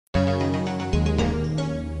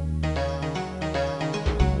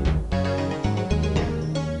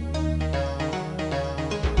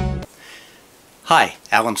Hi,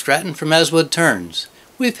 Alan Stratton from As Wood Turns.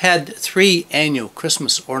 We've had 3 annual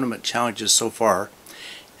Christmas ornament challenges so far,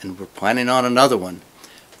 and we're planning on another one.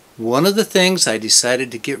 One of the things I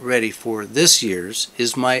decided to get ready for this year's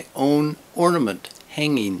is my own ornament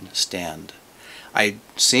hanging stand. I'd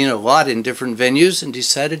seen a lot in different venues and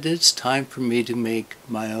decided it's time for me to make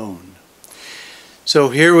my own. So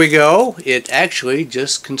here we go. It actually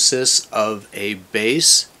just consists of a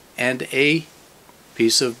base and a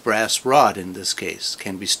piece of brass rod in this case.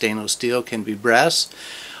 Can be stainless steel, can be brass.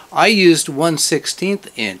 I used 1/16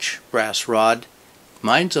 inch brass rod.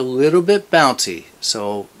 Mine's a little bit bouncy,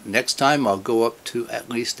 so next time I'll go up to at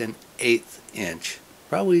least an 1/8 inch.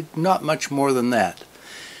 Probably not much more than that.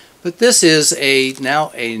 But this is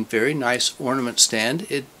now a very nice ornament stand.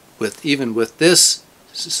 Even with this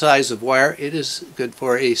size of wire, it is good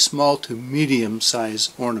for a small to medium size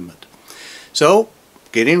ornament. So,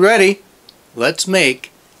 getting ready. Let's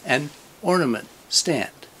make an ornament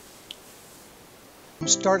stand. I'm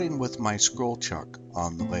starting with my scroll chuck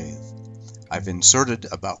on the lathe. I've inserted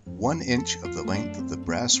about 1 inch of the length of the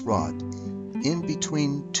brass rod in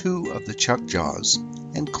between 2 of the chuck jaws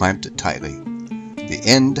and clamped it tightly. The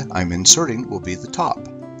end I'm inserting will be the top.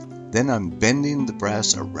 Then I'm bending the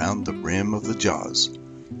brass around the rim of the jaws.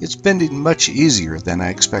 It's bending much easier than I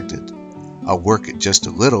expected. I'll work it just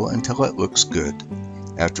a little until it looks good.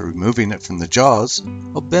 After removing it from the jaws,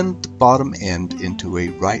 I'll bend the bottom end into a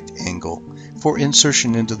right angle for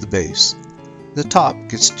insertion into the base. The top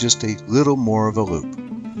gets just a little more of a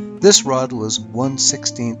loop. This rod was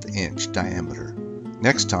 1/16 inch diameter.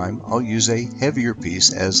 Next time I'll use a heavier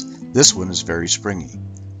piece as this one is very springy,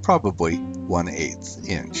 probably 1/8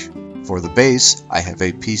 inch. For the base, I have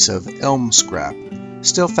a piece of elm scrap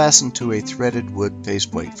still fastened to a threaded wood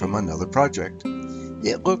faceplate from another project.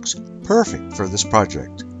 It looks perfect for this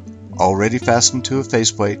project. Already fastened to a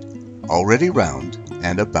faceplate, already round,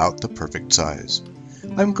 and about the perfect size.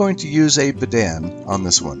 I'm going to use a bidan on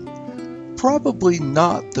this one. Probably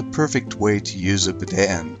not the perfect way to use a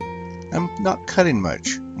bidan. I'm not cutting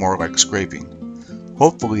much, more like scraping.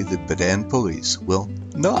 Hopefully the bidan police will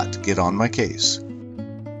not get on my case.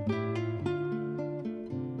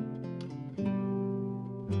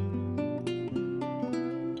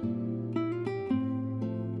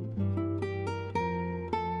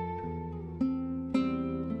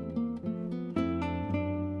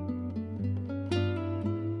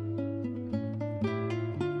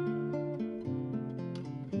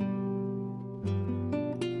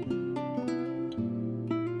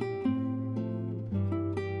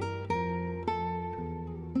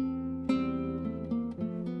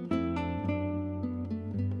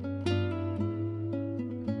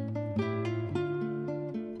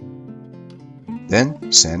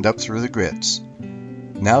 Then sand up through the grits.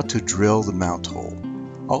 Now to drill the mount hole.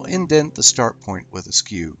 I'll indent the start point with a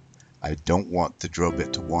skew. I don't want the drill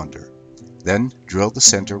bit to wander. Then drill the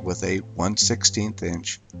center with a 1/16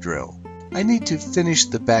 inch drill. I need to finish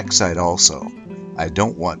the back side also. I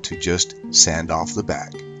don't want to just sand off the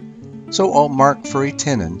back. So I'll mark for a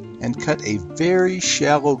tenon and cut a very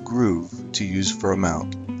shallow groove to use for a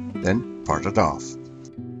mount. Then part it off.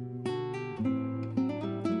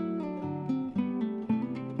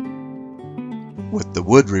 With the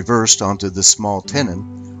wood reversed onto the small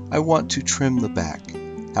tenon, I want to trim the back.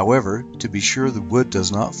 However, to be sure the wood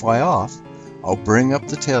does not fly off, I'll bring up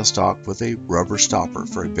the tailstock with a rubber stopper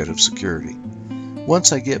for a bit of security.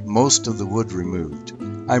 Once I get most of the wood removed,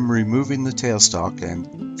 I'm removing the tailstock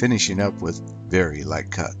and finishing up with very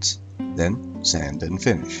light cuts. Then sand and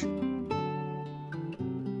finish.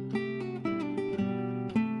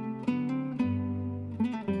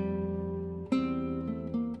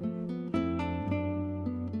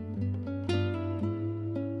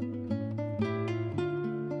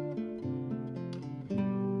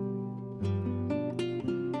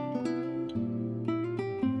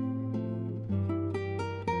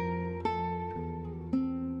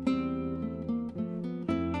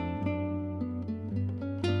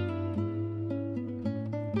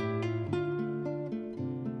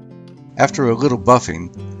 After a little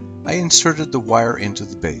buffing, I inserted the wire into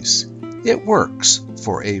the base. It works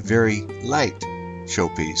for a very light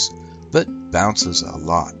showpiece, but bounces a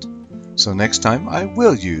lot. So next time I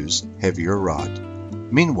will use heavier rod.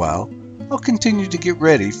 Meanwhile, I'll continue to get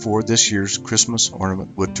ready for this year's Christmas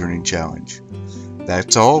Ornament Woodturning Challenge.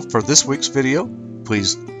 That's all for this week's video.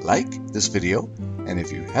 Please like this video, and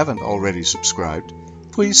if you haven't already subscribed,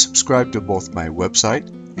 please subscribe to both my website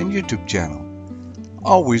and YouTube channel.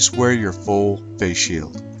 Always wear your full face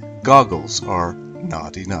shield. Goggles are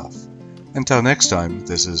not enough. Until next time,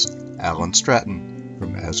 this is Alan Stratton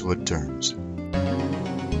from As Wood Turns.